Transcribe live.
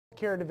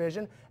Healthcare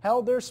Division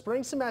held their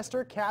spring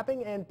semester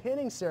capping and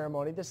pinning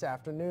ceremony this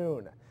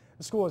afternoon.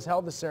 The school has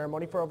held the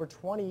ceremony for over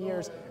 20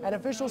 years, and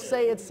officials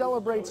say it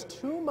celebrates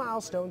 2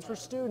 milestones for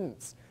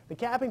students. The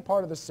capping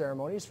part of the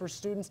ceremony is for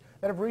students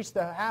that have reached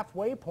the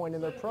halfway point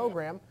in their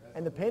program,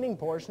 and the pinning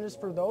portion is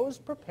for those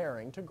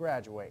preparing to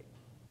graduate.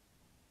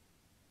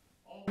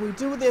 We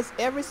do this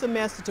every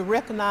semester to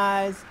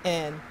recognize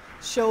and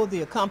show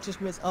the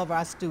accomplishments of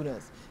our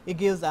students. It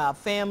gives our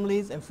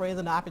families and friends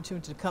an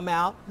opportunity to come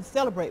out and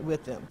celebrate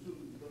with them.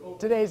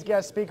 Today's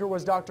guest speaker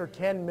was Dr.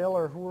 Ken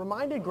Miller, who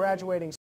reminded graduating